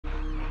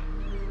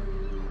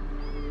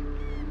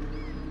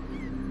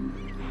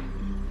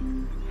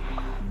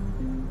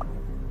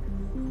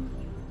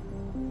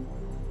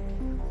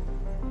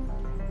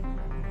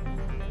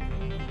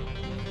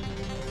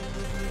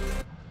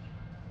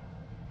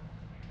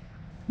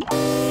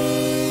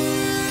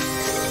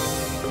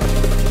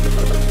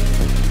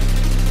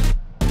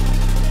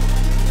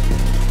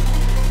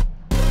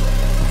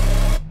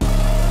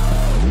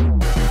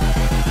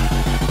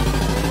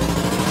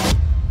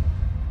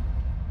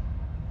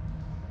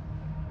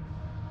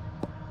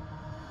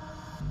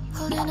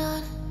Holding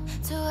on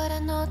to what I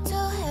know,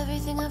 to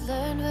everything I've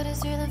learned. What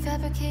is real and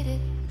fabricated?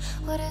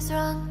 What is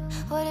wrong?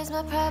 What is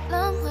my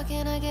problem? How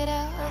can I get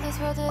out of this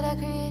world that I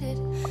created?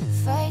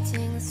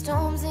 Fighting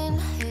storms in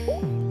my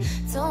head.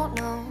 Don't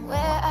know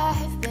where I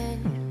have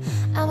been.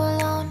 I'm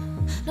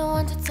alone, no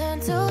one to turn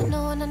to.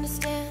 No one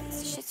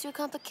understands, shit's too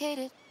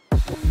complicated.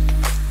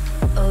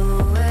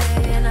 Away,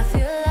 and I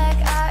feel like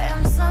I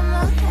am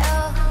someone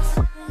else.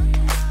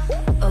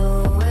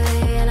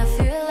 Away, and I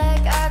feel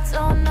like I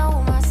don't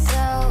know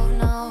myself,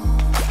 no.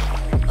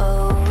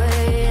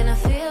 Away, and I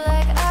feel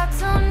like I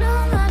don't know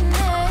my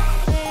name.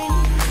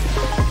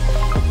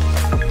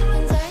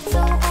 And I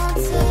don't want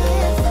to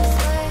live this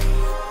way.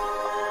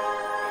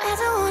 I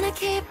don't wanna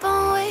keep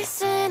on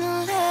wasting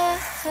a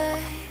life.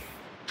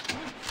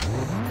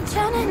 I'm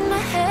drowning in my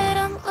head,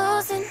 I'm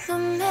losing my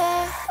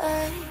mind.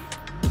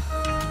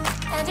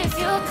 And if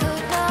you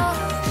could know,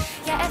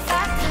 yeah, if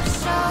I could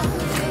show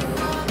you,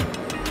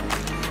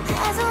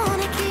 I don't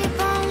wanna keep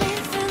on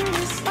living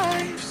this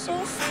life so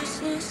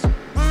faceless.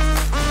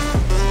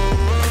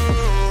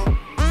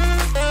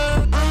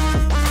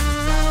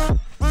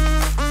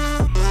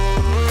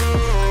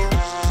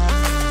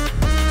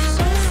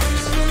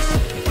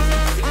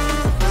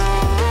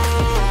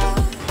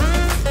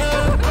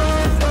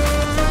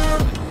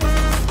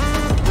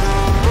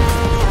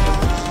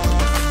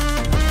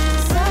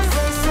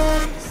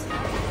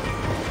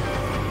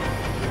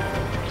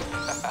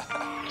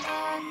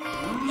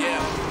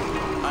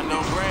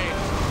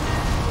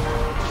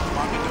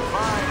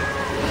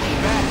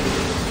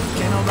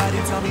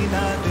 Tell me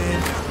nothing.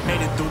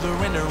 Made it through the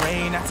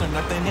rain, I turned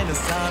nothing into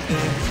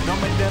something. No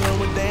more dealing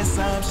with their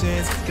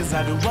assumptions, cause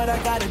I do what I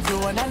gotta do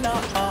and I know,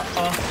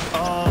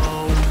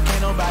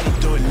 can't nobody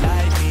do it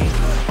like me.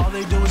 All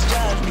they do is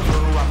judge me for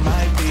who I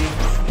might be.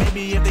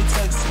 Maybe if they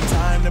took some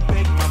time to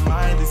pick my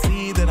mind to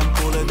see that I'm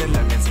cooler than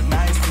lemons and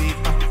iced tea.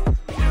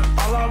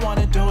 All I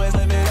wanna do is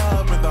live it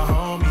up with the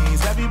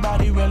homies.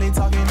 Everybody really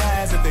talking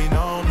as if they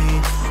know me,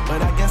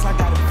 but I guess I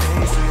gotta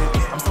face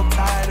it. I'm so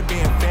tired of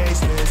being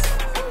faceless.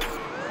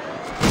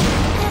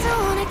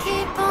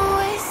 Keep on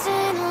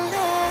wasting a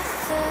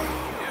life.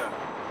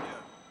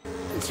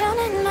 I'm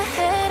drowning in my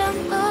head, I'm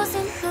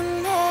losing my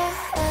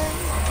mind.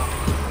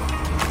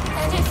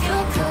 And if you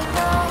could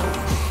know,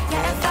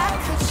 yeah, if I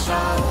could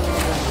show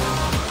you,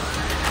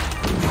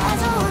 I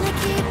don't wanna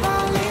keep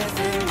on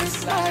living this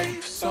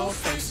life so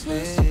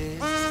faceless.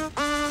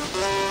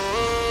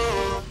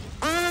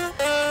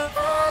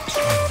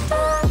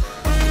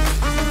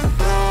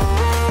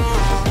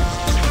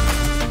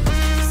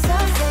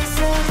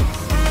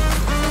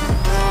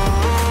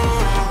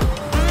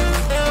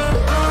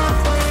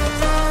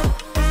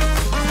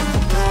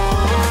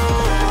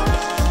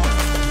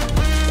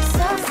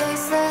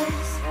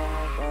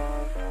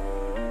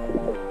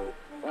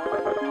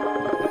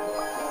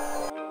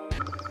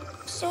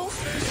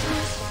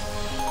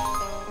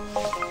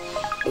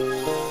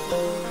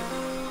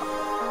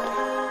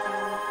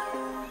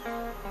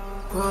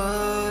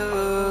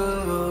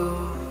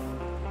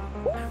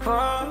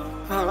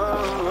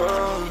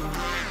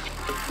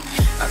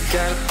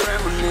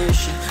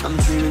 I'm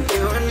dreaming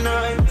you and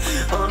I.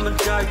 All my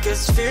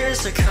darkest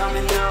fears are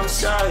coming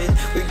outside.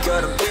 We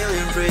got a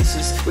billion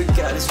races, we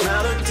got this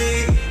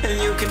melody. And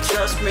you can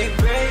trust me,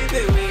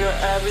 baby, we got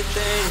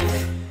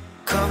everything.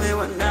 Call me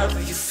whenever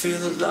you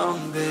feel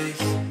alone, babe.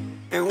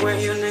 And when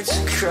you need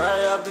to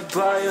cry, I'll be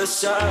by your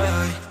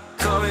side.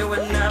 Call me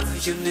whenever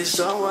you need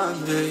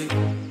someone, babe.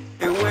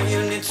 And when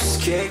you need to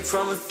escape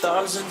from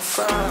 1,000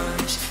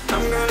 fires,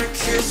 I'm gonna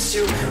kiss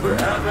you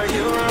wherever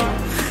you are.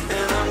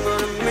 And I'm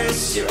gonna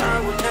miss you, I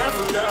will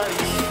never lie.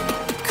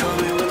 Call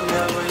me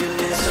whenever you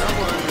need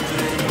someone,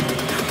 babe.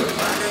 We're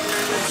running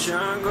in the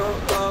jungle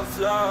of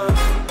love.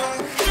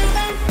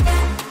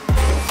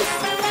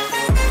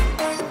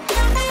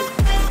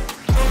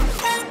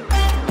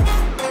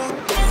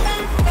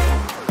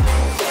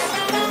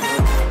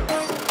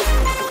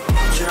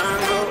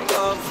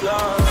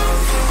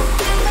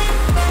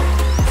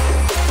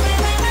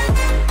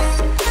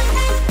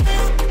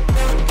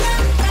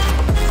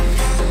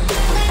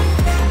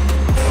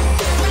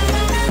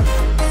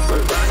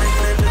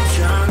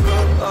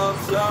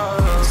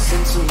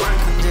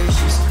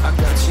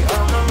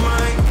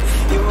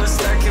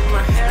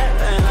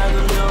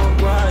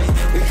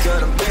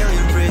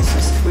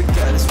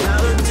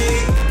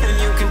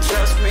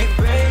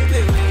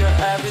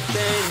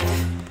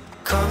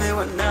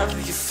 Whenever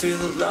you feel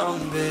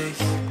alone, babe.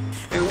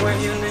 And when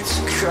you need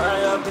to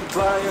cry, I'll be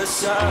by your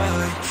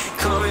side.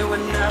 Call me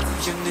whenever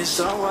you need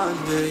someone,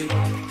 babe.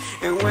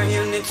 And when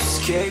you need to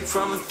escape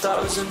from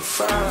 1,000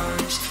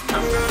 fires,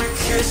 I'm gonna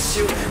kiss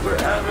you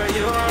wherever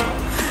you are.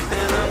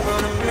 And I'm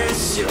gonna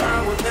miss you,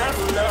 I will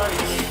never lie.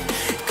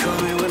 Call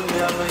me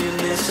whenever you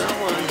need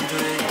someone,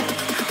 babe.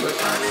 We're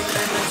running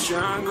in the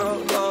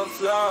jungle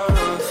of love.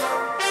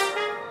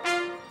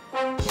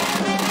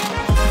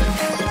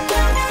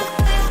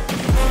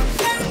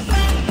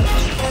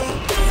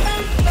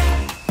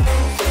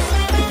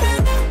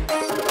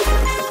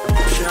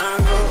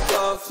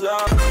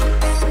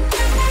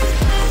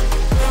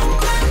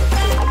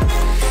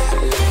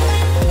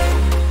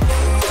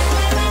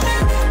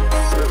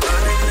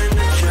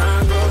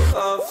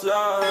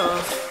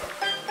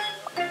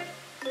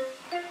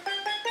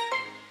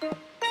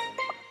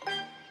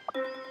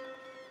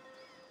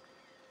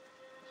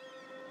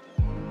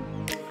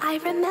 I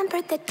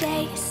remember the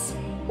days,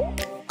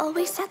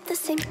 always at the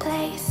same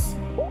place,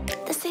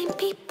 the same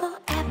people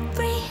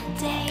every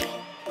day.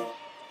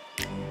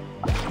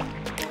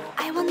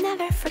 I will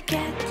never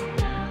forget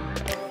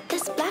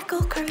this black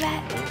old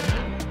Corvette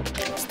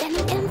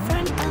standing in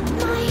front of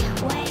my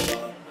way.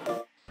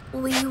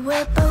 We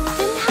were both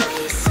in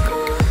high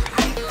school.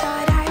 I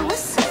thought I was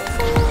so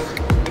fool.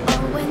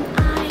 Oh, when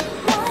I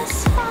was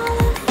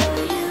falling for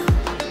you,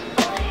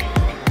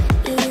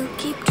 you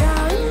keep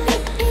drawing me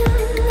in,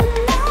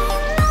 and I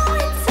know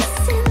it's a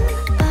sin,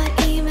 but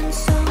even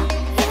so,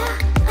 yeah,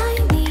 I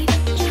need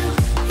you.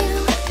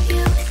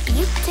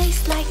 You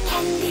taste like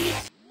candy.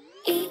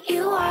 Eat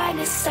you on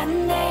a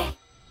Sunday.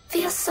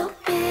 Feel so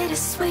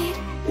bittersweet,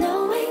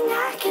 knowing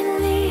I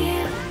can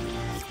leave.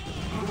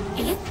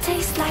 You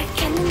taste like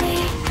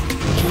candy.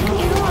 Eat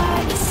you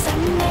on a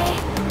Sunday.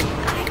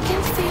 I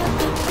can feel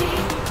the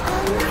beat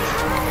on my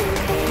heart and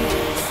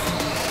face.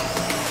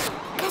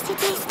 'Cause you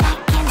taste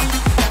like candy.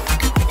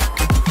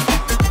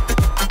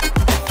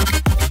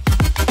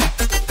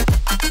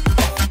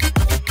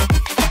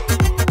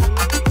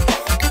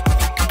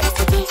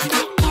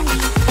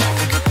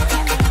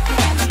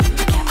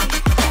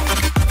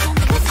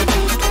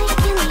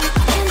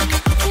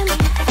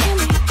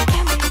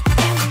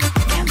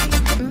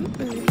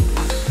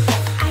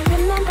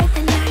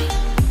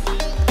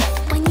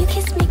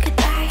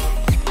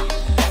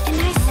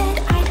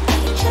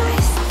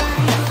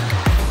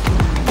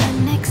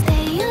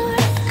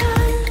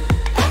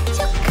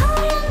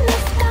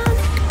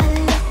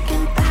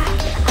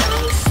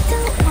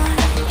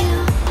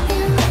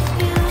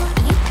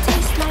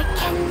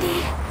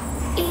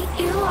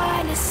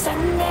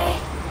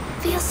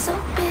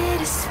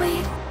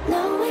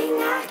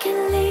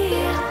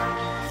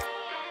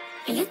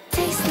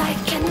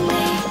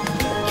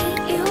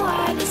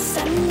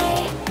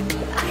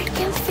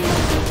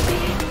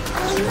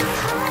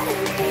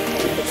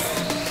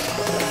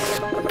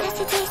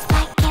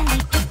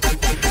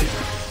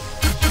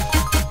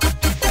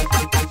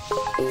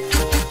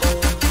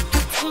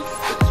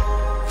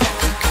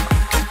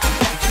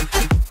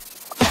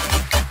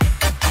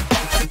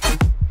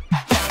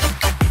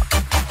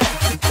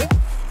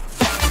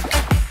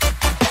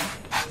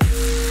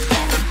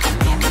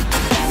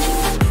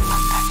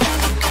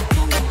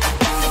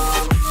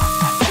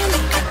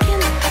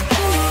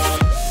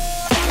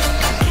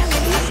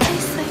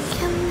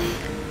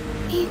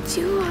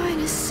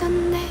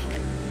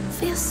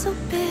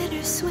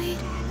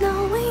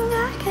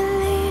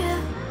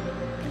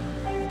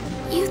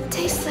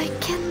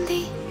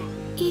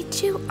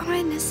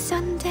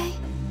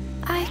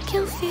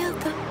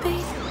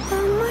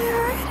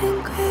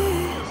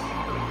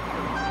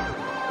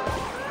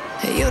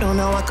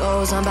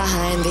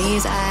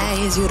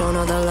 You don't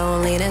know the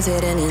loneliness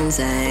hidden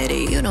inside.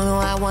 You don't know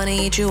I wanna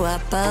eat you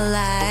up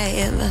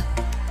alive.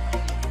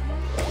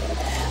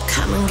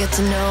 Come and get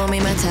to know me,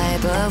 my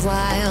type of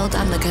wild.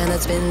 I'm the kind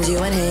that spins you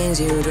and hangs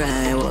you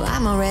dry. Well,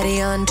 I'm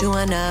already on to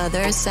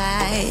another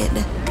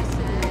side.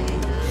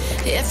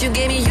 If you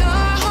gave me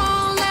your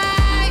whole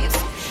life,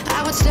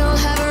 I would still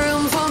have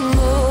room for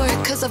more.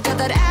 'Cause I've got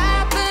that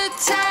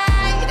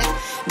appetite.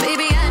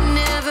 Maybe I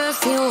never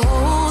feel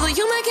whole.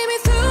 You might get me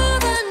through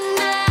the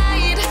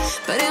night,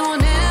 but it will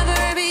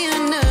never be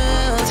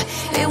enough.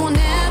 It will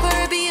never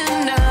be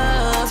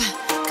enough.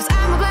 'Cause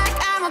I'm a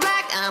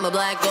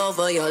black girl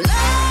for your love.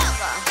 I'm a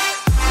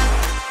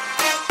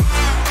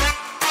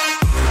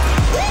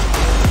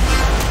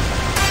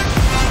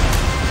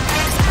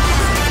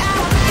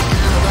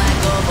black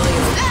girl for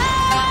your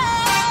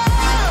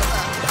love.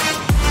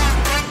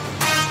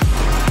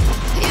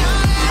 Your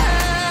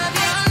love.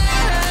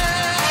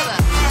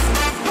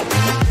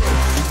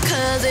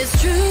 'Cause it's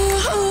true,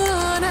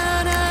 no,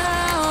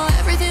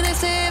 everything they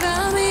say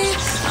about me,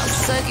 I'll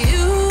suck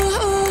you,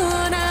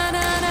 na,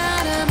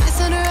 my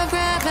center of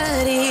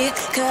gravity.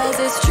 'Cause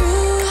it's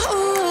true,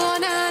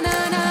 no,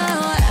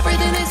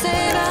 everything they say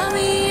about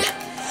me.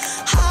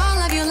 All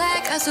of you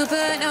like a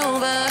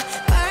supernova,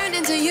 burned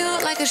into you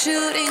like a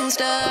shooting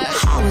star.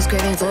 Always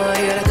craving for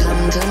you to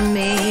come to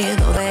me,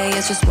 the way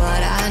it's just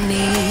what I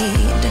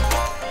need.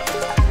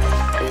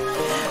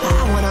 I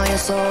want all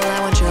your soul, I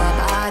want your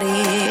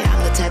body.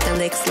 I'm the type that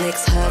licks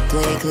her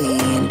play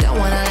clean. Don't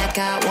wanna let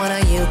out, wanna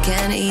you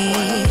can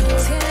eat.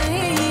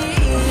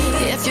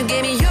 If you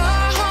gave me your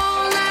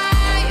whole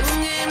life,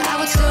 I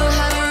would still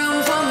have room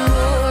for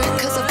more.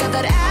 'Cause I've got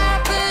that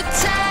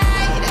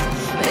appetite.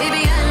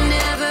 Baby, I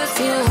never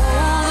feel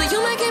whole. You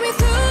might get me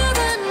through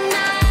the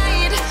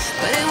night,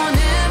 but it will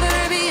never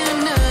be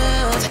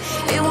enough.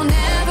 It will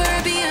never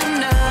be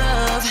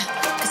enough.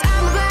 'Cause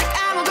I'm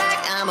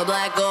a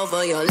black girl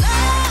for your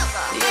love.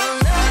 Your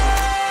love.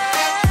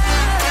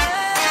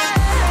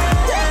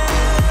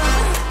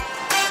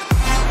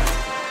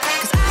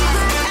 'Cause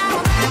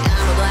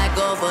I'm a black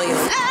girl for your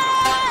love.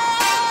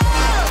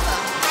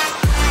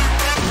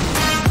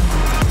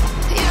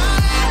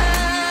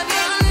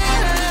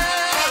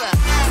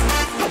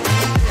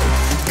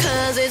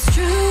 It's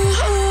true,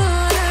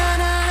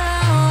 no,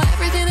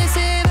 everything they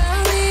say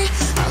about me,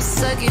 I'll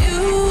suck you,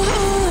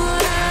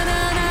 na,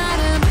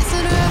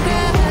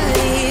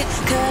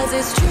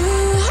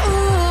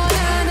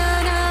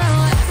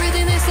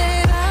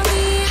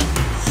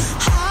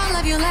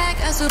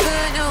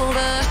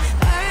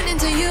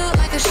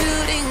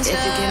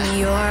 me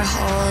your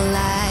whole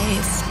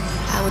life,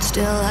 I would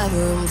still have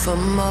room for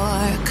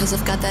more, 'cause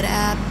I've got that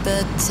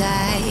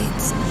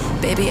appetite.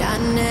 Baby, I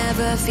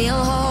never feel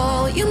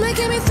whole. You might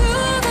get me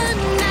through the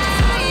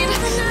night,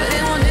 but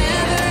it will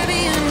never be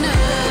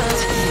enough.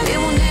 It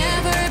will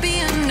never be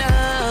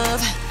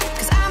enough,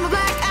 'cause I'm a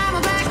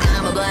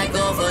black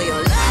girl for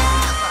your love.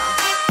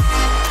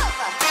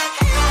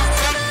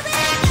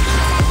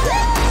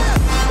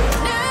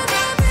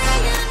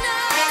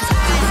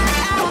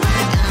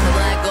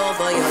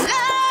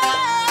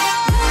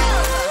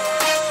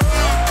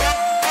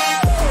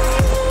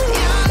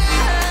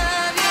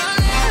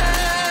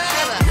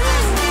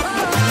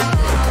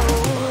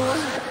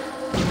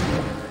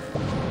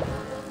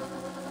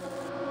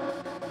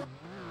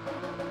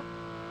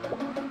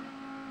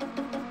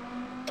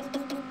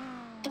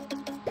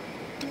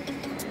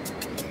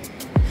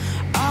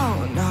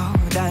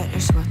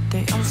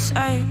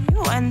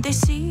 When they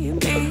see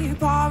me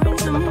pouring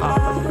some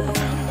more,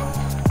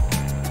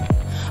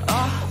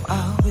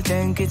 oh,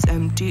 then gets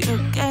empty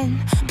again.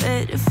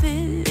 Better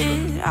fill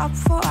it up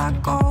before I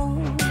go,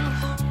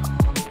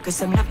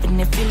 'cause I'm loving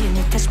it, feeling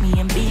it, touch me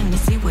and being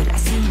it. See what I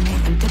see in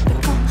it, I'm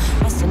typical.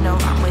 Messing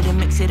around with it,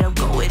 mix it up,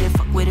 go with it,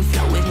 fuck with it,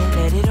 flow with it,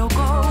 let it all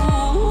go.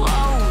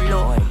 Oh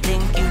Lord,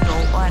 think you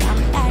know what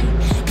I'm like,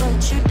 but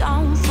you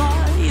don't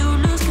fall, you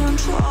lose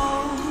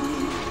control.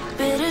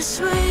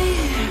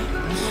 Bittersweet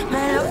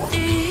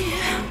melody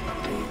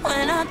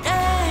when I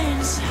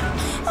dance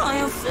on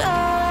your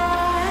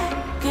fly,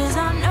 'cause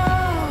I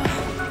know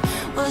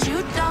what you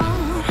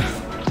don't.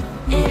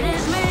 It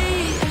is me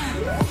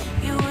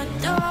you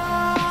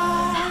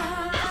adore.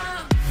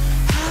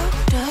 How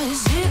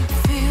does it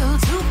feel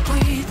to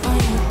breathe when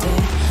you're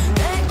dead?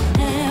 They've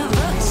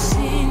never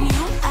seen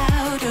you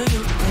out of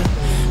your bed.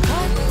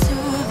 Cut to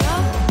the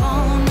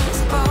bone,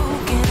 it's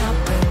broken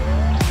up.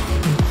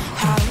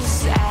 How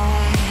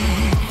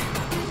sad.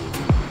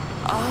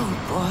 Oh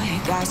boy,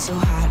 got so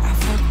hot I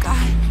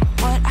forgot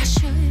what I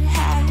should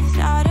have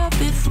thought of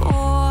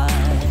before.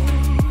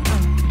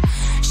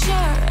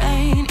 Sure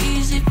ain't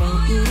easy for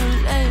you to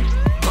let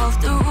go of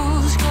the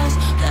rules, 'cause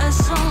there's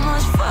so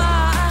much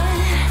fun.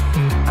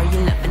 Are you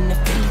loving the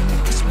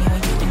feeling? Kiss me,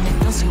 are you in it?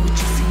 Don't see what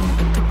you see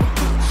in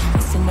typical.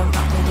 Messing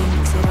around with it,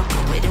 mix it up, go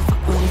with it,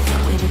 fuck with it,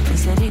 flow with it,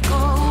 please let it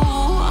go.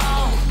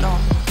 Oh, no,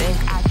 think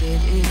I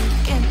did it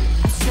again.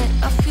 I said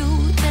a few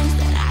things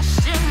that I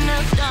shouldn't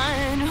have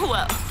done.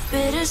 Well,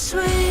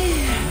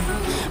 bittersweet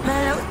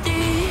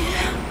melody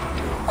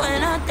when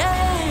I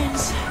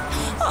dance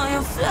on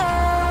your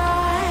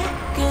fly,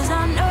 'cause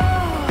I know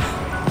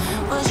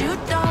what you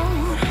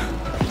don't.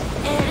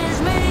 It is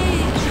me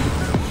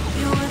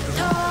you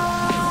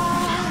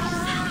adore.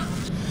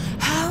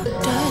 How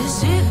does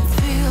it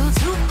feel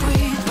to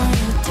breathe when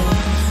you're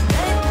dead?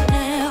 They've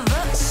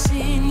never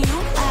seen you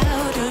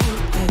out of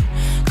your bed.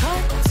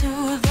 Cut to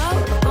the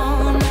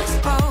bone, it's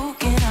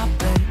broken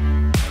up.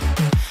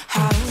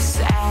 How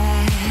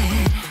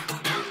sad.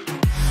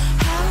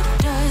 How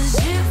does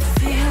it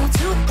feel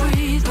to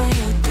breathe when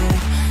you're dead?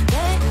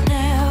 They've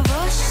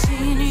never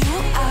seen you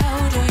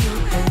out of your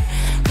bed.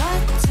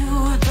 Cut to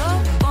the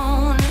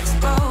bone, it's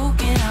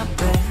broken up.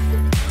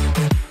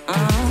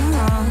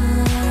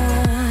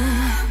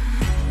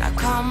 Now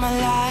come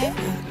alive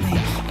with me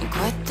and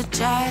quit the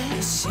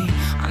jealousy.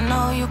 I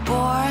know you're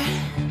bored,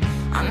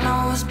 I know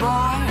it's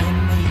boring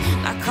me.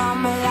 Now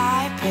come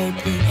alive,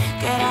 baby,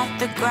 get out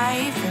the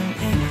grave with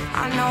me.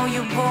 I know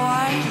you're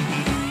bored.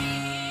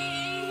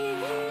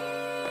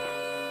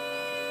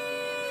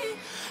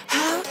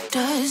 How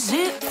does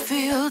it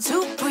feel to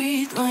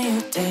breathe when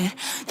you're dead?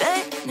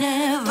 They've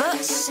never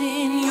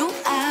seen you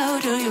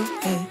out of your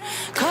bed.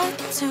 Cut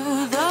to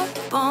the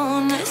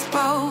bone, it's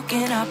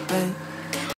broken up.